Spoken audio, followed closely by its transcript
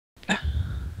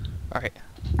Alright,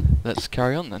 let's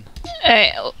carry on then.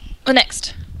 Alright, what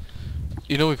next?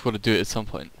 You know we've got to do it at some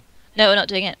point. No, we're not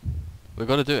doing it. We've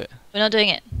got to do it. We're not doing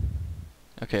it.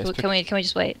 Okay, Can we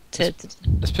just wait to...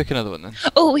 let's pick another one then.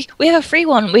 Oh, we have a free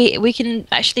one. We can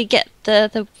actually get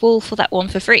the wall for that one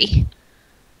for free.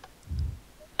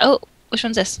 Oh, which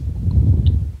one's this?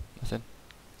 Nothing.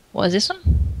 What is this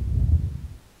one?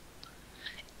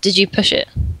 Did you push it?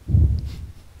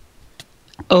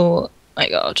 Oh my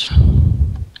god.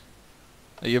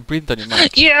 Oh, you're breathing down your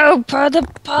mic. Yo, the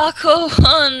parkour!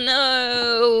 Oh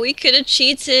no! We could have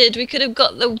cheated. We could have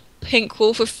got the pink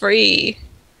wall for free.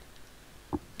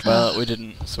 Well, we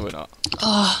didn't, so we're not.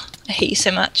 Oh, I hate you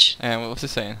so much. And what's it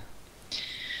saying?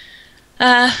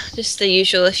 Just the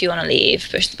usual. If you want to leave,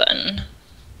 push the button.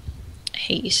 I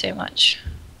hate you so much.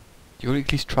 You want to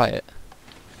at least try it?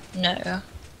 No.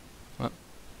 What?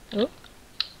 Oh.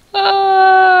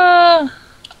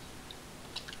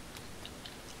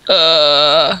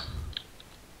 Ah.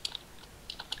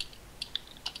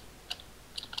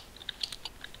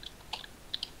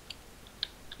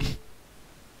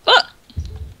 What?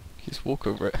 Just walk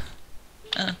over it.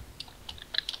 Oh,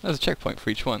 There's a checkpoint for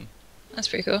each one. that's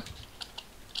pretty cool.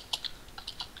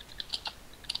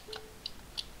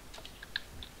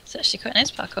 It's actually quite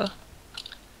nice parkour.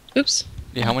 Oops.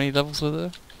 Yeah, how many levels were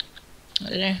there? I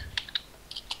don't know.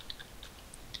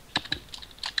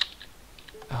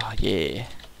 Oh, yeah.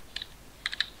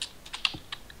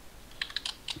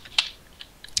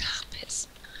 Ah, piss.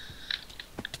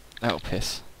 That'll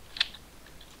piss.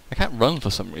 I can't run for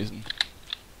some reason.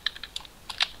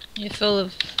 You're full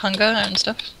of hunger and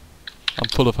stuff. I'm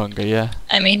full of hunger, yeah.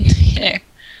 I mean, you know,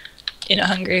 you're not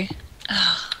hungry.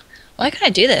 Oh, why can't I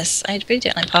do this? I really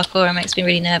don't like parkour. It makes me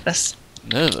really nervous.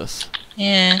 Nervous?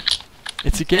 Yeah.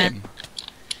 It's a game.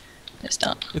 It's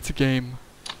not. It's a game.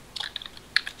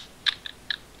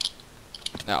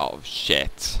 Oh,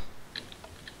 shit.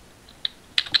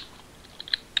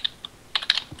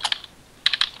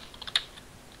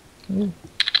 Ooh.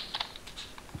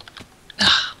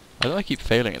 Why do I keep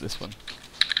failing at this one?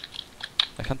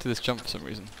 I can't do this jump for some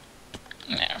reason.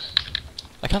 No.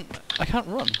 I can't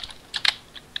run.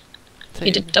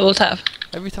 You did double tap.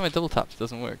 Every time I double tap, it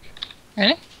doesn't work.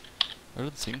 Really? It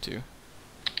doesn't seem to.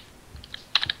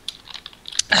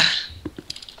 Ah.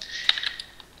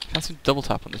 I can't seem to double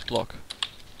tap on this block.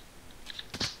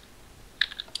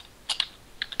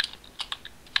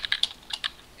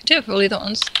 You do it for all the other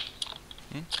ones.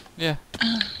 Hmm? Yeah.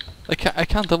 I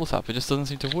can't double tap, it just doesn't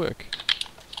seem to work.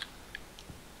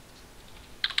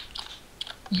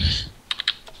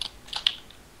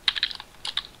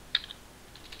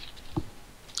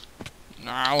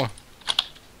 No.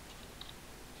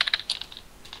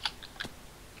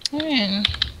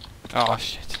 Oh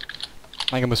shit. I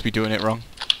think I must be doing it wrong.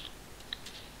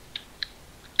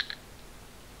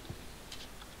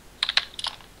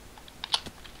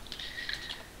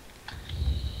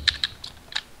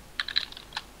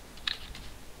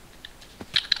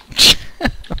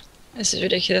 This is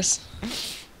ridiculous.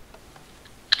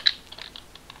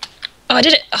 Oh, I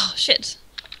did it! Oh, shit.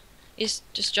 You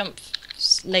just jump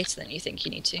later than you think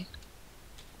you need to.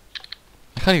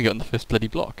 I can't even get on the first bloody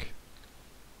block.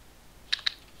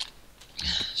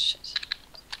 Shit.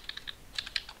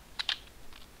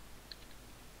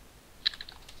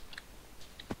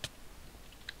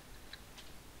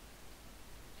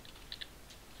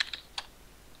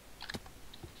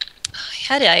 I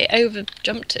had it, I over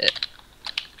jumped it.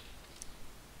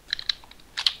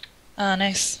 Ah,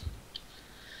 nice.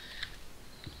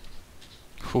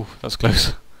 Whew, that's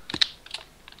close.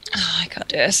 Oh, I can't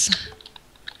do this.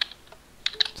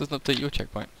 Doesn't update your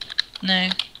checkpoint. No.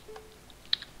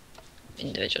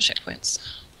 Individual checkpoints.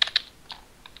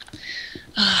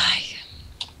 Ah.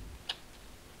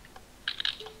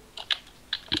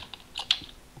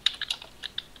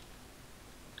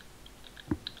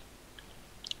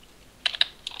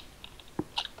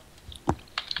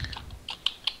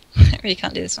 I really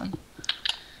can't do this one.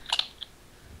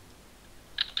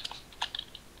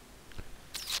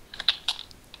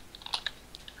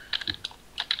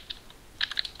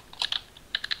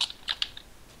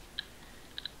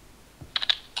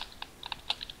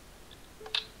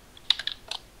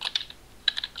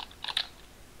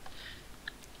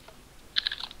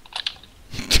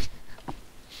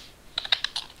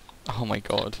 Oh my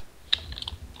god.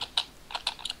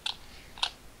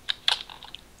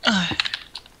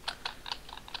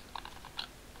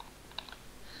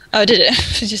 Oh, I did it.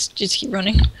 just keep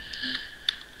running.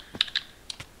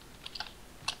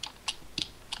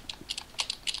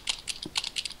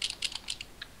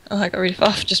 Oh, I got really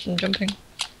far just from jumping.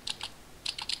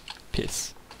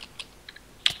 Piss.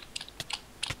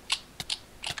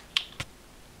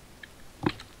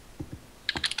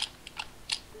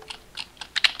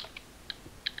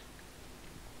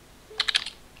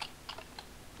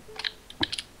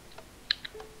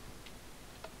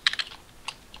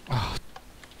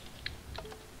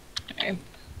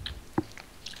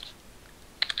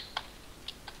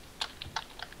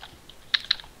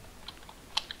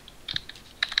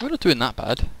 We're not doing that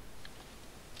bad.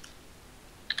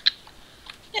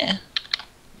 Yeah.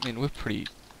 I mean, we're pretty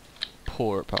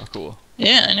poor at parkour.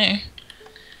 Yeah, I know.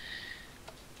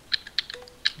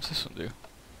 What's this one do?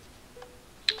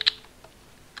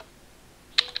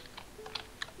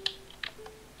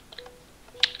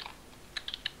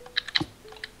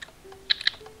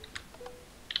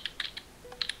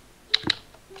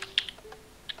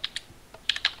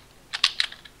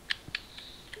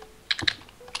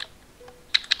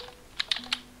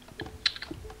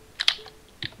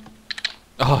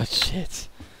 Oh shit!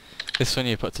 This one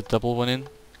you put a double one in,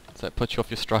 so that puts you off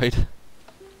your stride.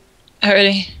 Oh,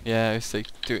 really? Yeah, it's like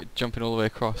do it jumping all the way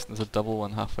across, and there's a double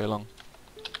one halfway along.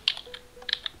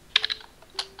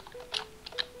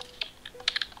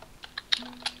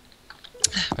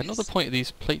 I know the point of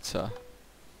these plates are.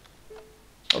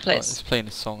 What Oh, place? it's playing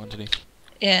a song underneath.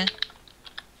 Yeah.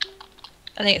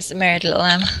 I think it's the Married Little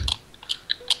Lamb.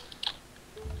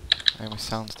 Oh, my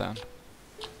sound's down.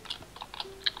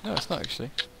 No, it's not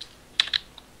actually.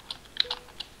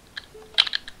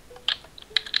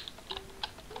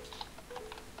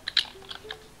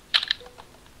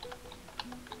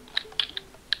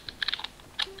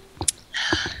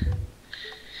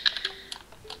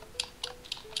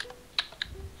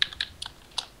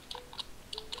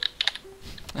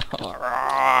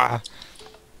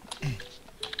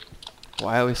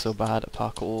 Why are we so bad at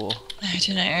parkour? I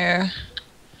don't know.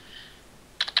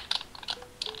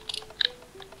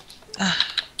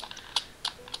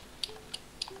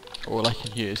 All I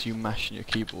can hear is you mashing your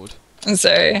keyboard. I'm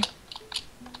sorry.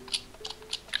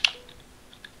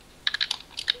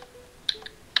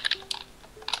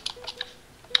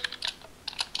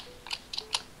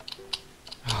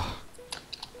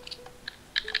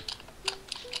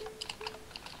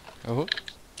 Oh,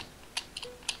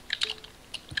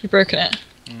 You've broken it.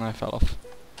 I fell off.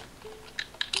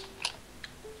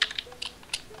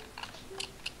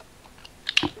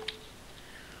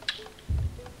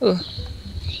 Ooh.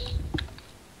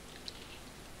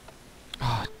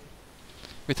 Ah,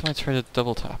 every time I try to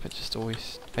double tap, it just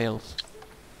always fails.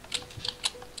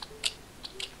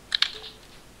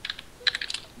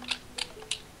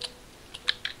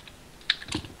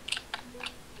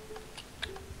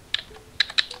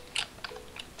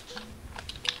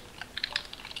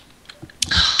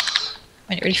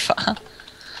 Went really far.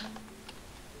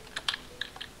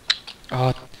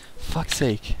 Oh, fuck's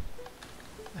sake.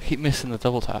 I keep missing the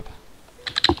double tap.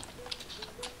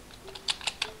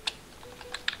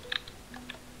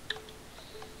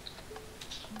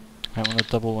 I want a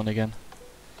double one again.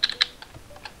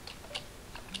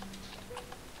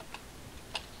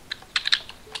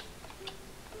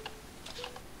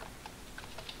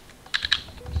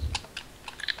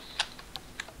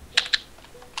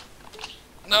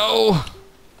 No!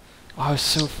 Oh, I was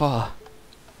so far.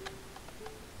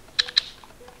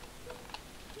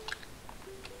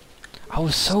 I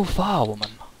was so far, woman.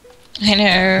 I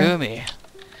know. Hear me.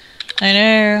 I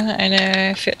know. I know.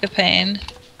 I feel the pain.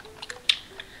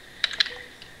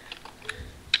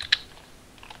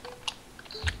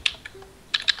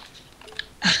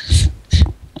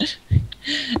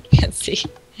 Can't see.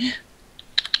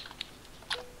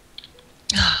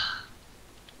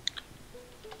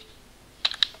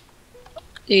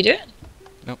 Do you do it?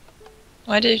 Nope.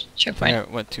 Why did you I think checkpoint? I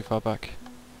went too far back.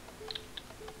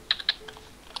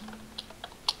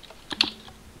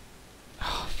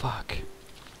 Oh, fuck.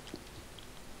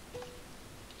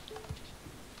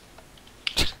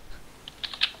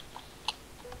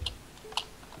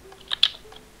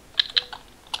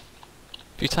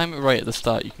 If you time it right at the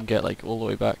start, you can get like all the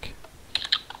way back.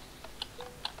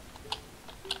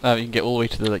 You can get all the way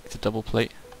to the the double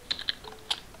plate.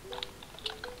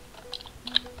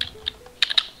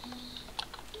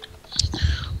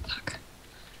 Fuck.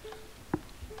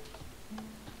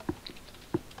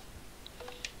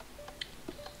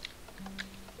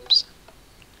 Oops.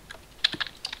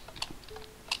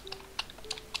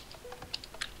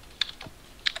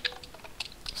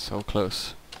 So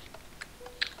close.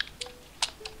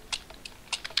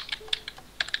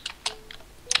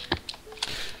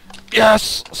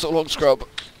 Yes! So long, scrub.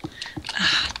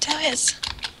 Ah, damn it.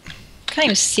 Can't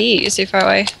even see you, it's so far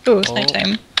away. Oh, it's night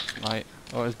time. Night.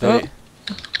 Oh, it's day.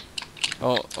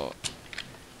 Oh, oh.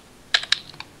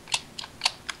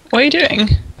 What are you doing?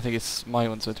 I think it's my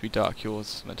one's meant to be dark,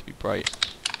 yours is meant to be bright.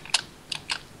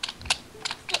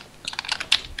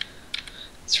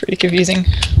 It's really confusing.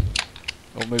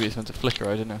 Or maybe it's meant to flicker,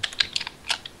 I don't know.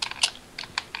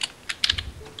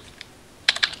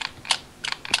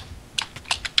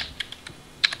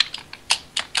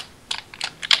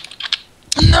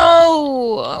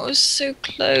 No! I was so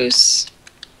close.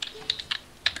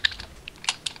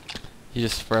 You're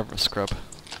just forever a scrub.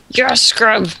 You're a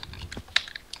scrub!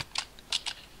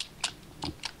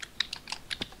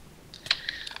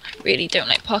 I really don't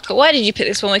like parkour. Why did you pick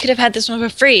this one? We could have had this one for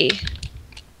free.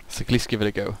 So at least give it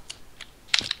a go.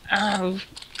 Oh.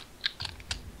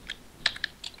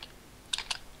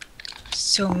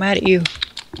 So mad at you.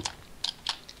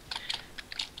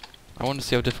 I want to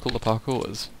see how difficult the parkour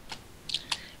is.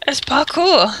 It's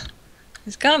parkour!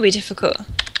 It's gonna be difficult.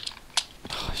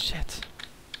 Oh shit.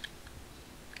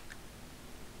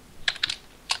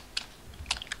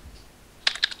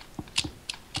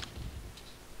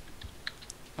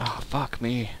 Oh fuck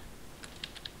me.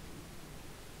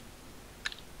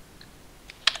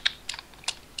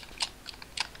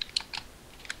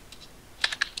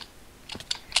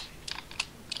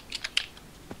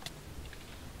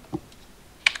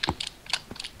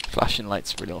 Flashing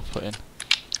lights really off-putting.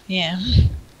 Yeah.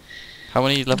 How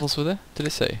many levels were there? Did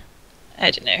it say?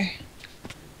 I don't know. I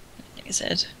think it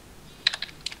said.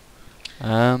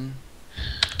 Oh,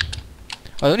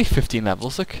 only 15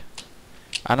 levels, look.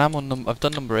 And I'm on I've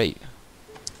done number 8.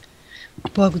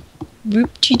 Well,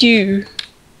 whoop-de-doo.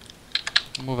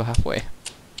 I'm over halfway.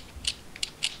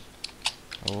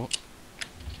 Oh.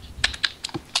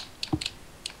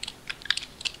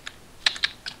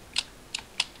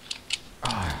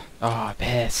 Oh,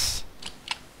 piss.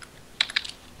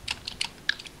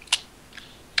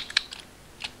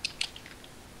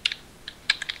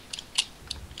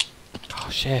 Oh,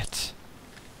 shit.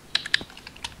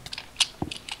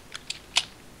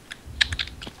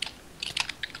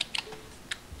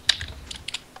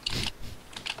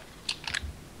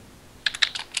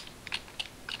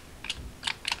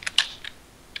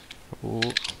 Oh.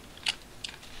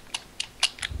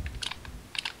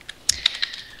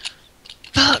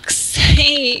 Fuck's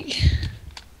sake!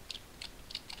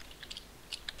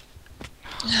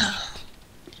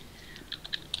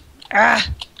 Ah!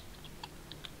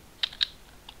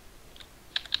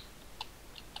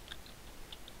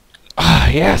 Ah,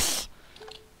 yes!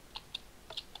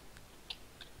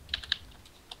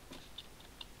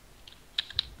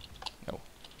 No.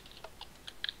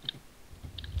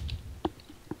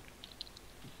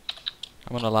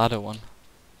 I'm on a ladder one.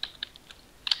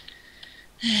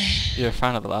 You're a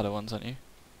fan of the ladder ones, aren't you?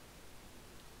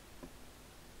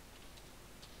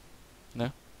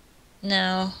 No?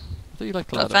 No. I thought you liked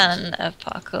the Not a ladder ones. fan of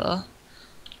parkour.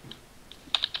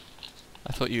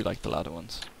 I thought you liked the ladder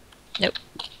ones. Nope.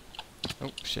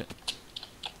 Oh, shit.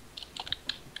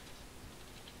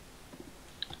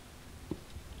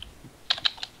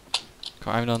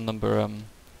 I'm on number,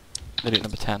 maybe at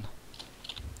number 10.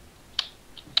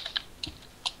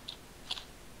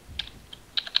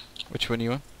 Which one are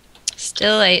you on?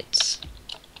 Still 8.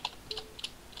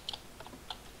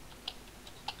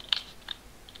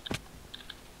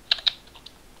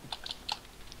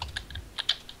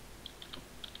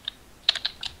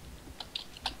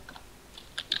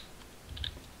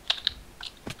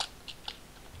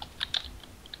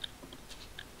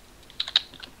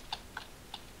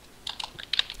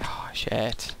 Oh,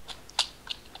 shit.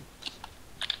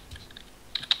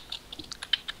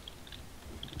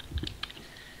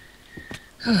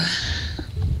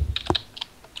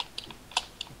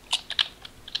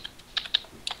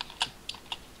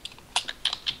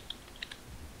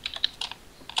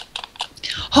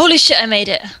 Holy shit, I made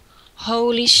it!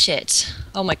 Holy shit.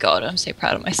 Oh my god, I'm so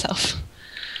proud of myself.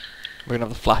 We're gonna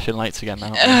have the flashing lights again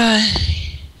now. aren't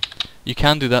we? You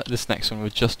can do that this next one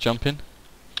with just jumping.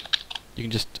 You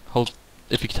can just hold,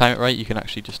 if you time it right, you can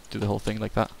actually just do the whole thing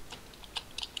like that.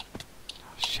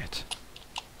 Oh, shit.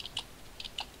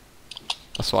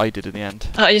 That's what I did in the end.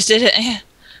 Oh, I just did it,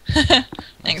 yeah.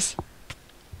 Thanks.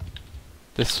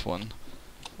 This one,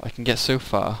 I can get so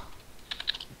far.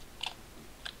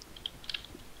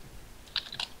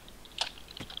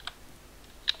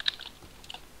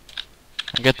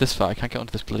 I can get this far, I can't get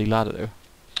onto this bloody ladder though.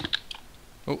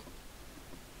 Oh.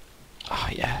 Oh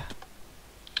yeah.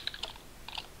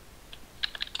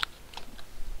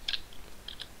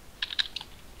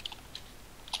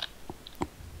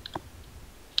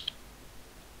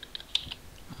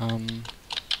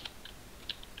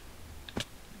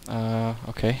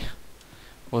 Okay.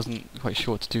 Wasn't quite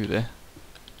sure what to do there.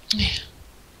 Yeah.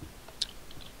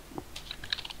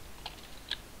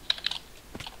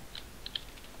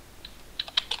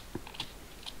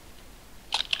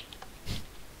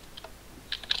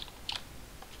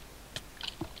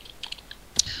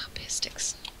 Piss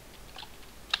sticks.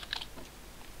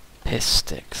 Piss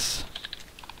sticks.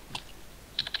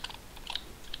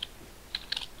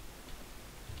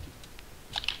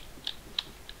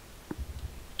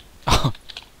 Oh,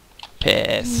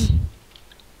 piss.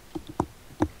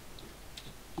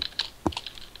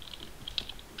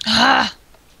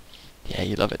 Yeah,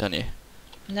 you love it, don't you?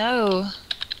 No.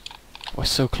 We're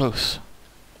so close.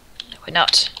 No, we're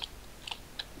not.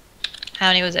 How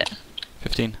many was it?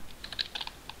 15.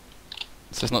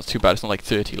 So it's not too bad. It's not like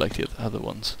 30 like the other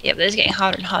ones. Yeah, but it's getting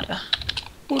harder and harder.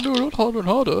 Oh no, not harder and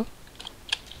harder.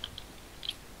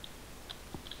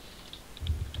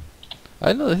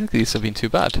 I don't think these have been too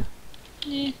bad.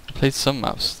 Yeah. I played some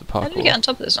maps, the parkour. How did we get on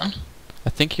top of this one?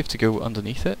 I think you have to go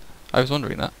underneath it. I was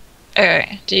wondering that.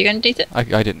 Alright, did you go underneath it?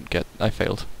 I didn't get... I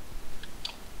failed.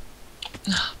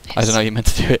 Oh, I don't know how you meant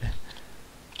to do it.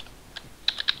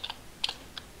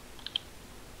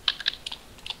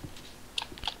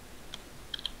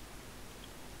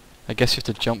 I guess you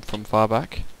have to jump from far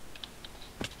back.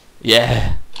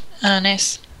 Yeah! Oh,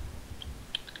 nice.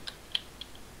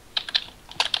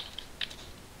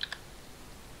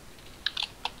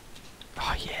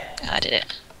 Oh yeah! I did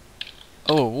it.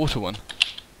 Oh, a water one.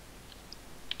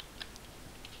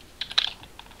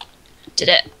 Did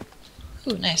it.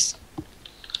 Ooh, nice.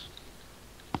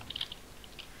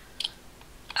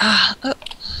 Ah, oh.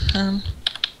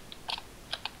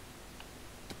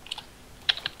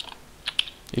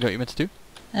 You know what you meant to do?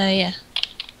 Yeah.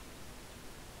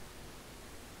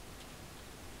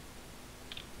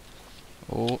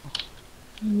 Oh.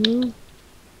 Ooh.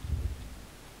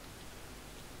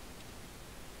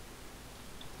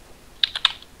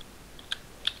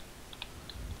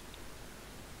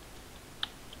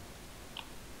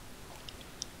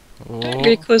 Oh.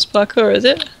 Really cool parkour, is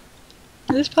it?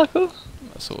 Is this parkour?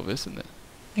 That sort of is, isn't it?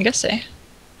 I guess so.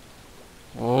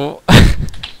 Oh.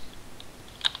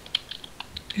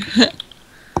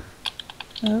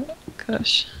 Oh,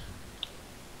 gosh.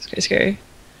 It's quite scary.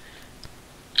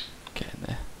 Get in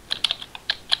there.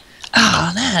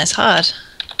 Oh, man, it's hard.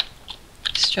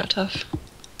 Just dropped off.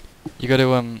 You got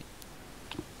to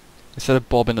instead of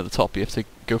bobbing at the top, you have to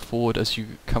go forward as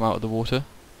you come out of the water.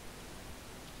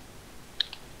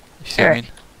 You see what I mean?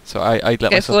 So I let Go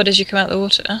myself forward as you come out of the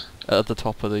water. at the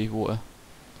top of the water.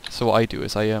 So what I do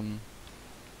is I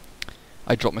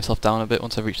drop myself down a bit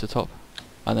once I reach the top,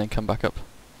 and then come back up.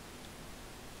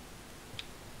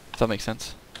 Does that make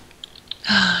sense?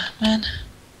 Ah, man.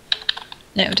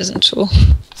 No, it doesn't at all.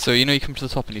 So you know you come to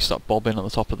the top and you start bobbing on the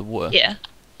top of the water. Yeah.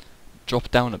 Drop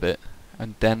down a bit,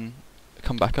 and then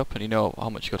come back up, and you know how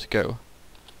much you got to go.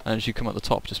 And as you come at the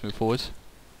top, just move forwards.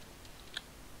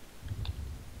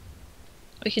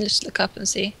 We can just look up and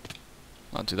see.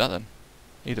 I'll do that then.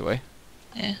 Either way.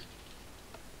 Yeah.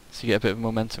 So you get a bit of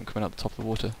momentum coming out the top of the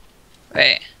water.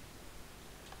 Right.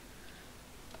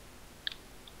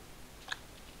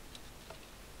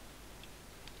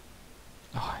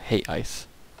 Oh, I hate ice.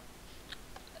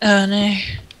 Oh no.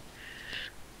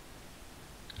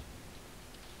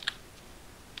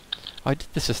 I did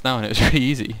this just now and it was really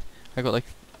easy. I got like...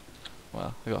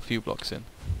 well, I got a few blocks in.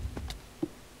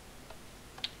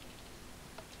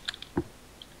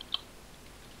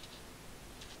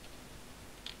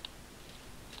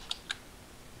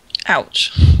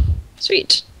 Ouch.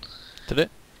 Sweet. Did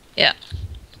it? Yeah.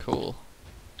 Cool.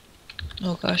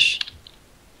 Oh gosh.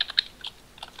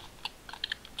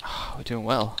 Oh, we're doing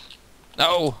well.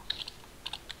 No!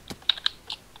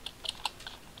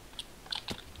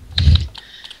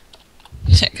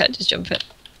 I can't just jump it.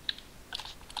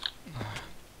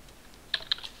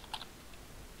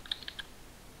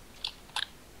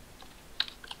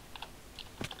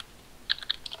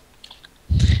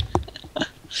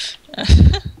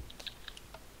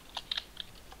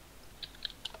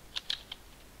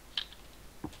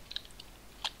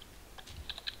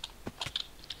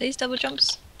 These double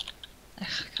jumps? Ugh,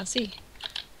 I can't see.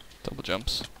 Double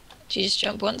jumps. Do you just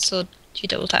jump once or do you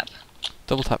double tap?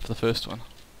 Double tap for the first one.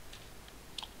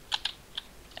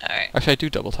 Alright. Actually, I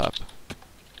do double tap.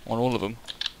 On all of them.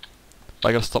 But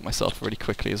I gotta stop myself really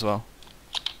quickly as well.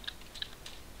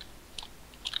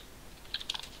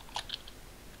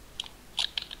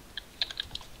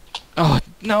 Oh,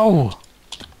 no!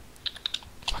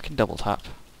 Fucking double tap.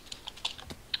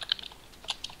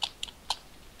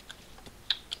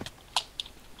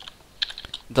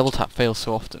 Double tap fails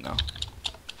so often now.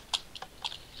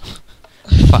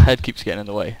 My head keeps getting in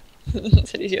the way.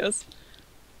 So is yours.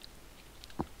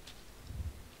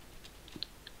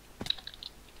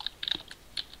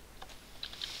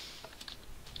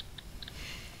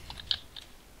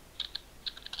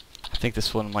 I think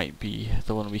this one might be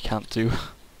the one we can't do.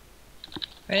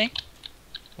 Ready?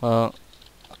 Well...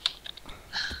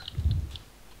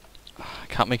 I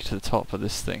can't make it to the top of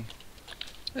this thing.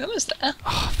 We're almost there.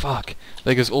 Oh, fuck.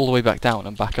 But it goes all the way back down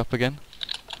and back up again.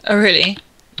 Oh really?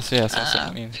 So yeah, that's what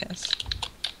I mean. Piss.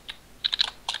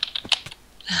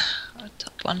 Oh,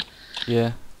 top one.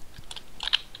 Yeah.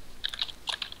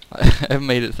 I haven't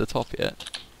made it to the top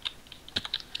yet.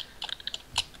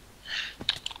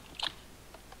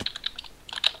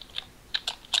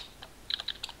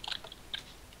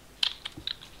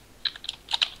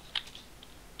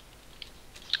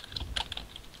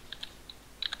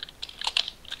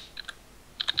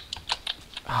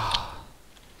 Ah,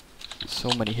 so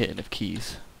many hitting of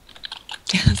keys.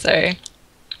 Sorry.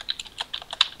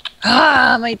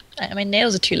 Ah, my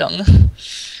nails are too long.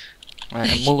 Right,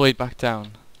 I'm all the way back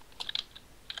down.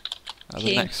 The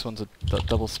Okay. next one's a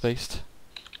double spaced.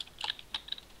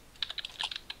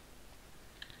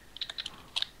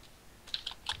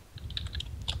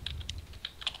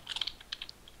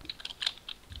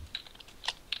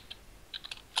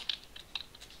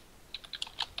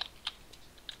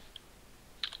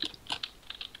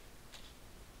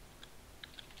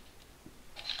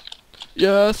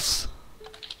 Yes!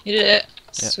 You did it.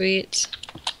 Yeah. Sweet.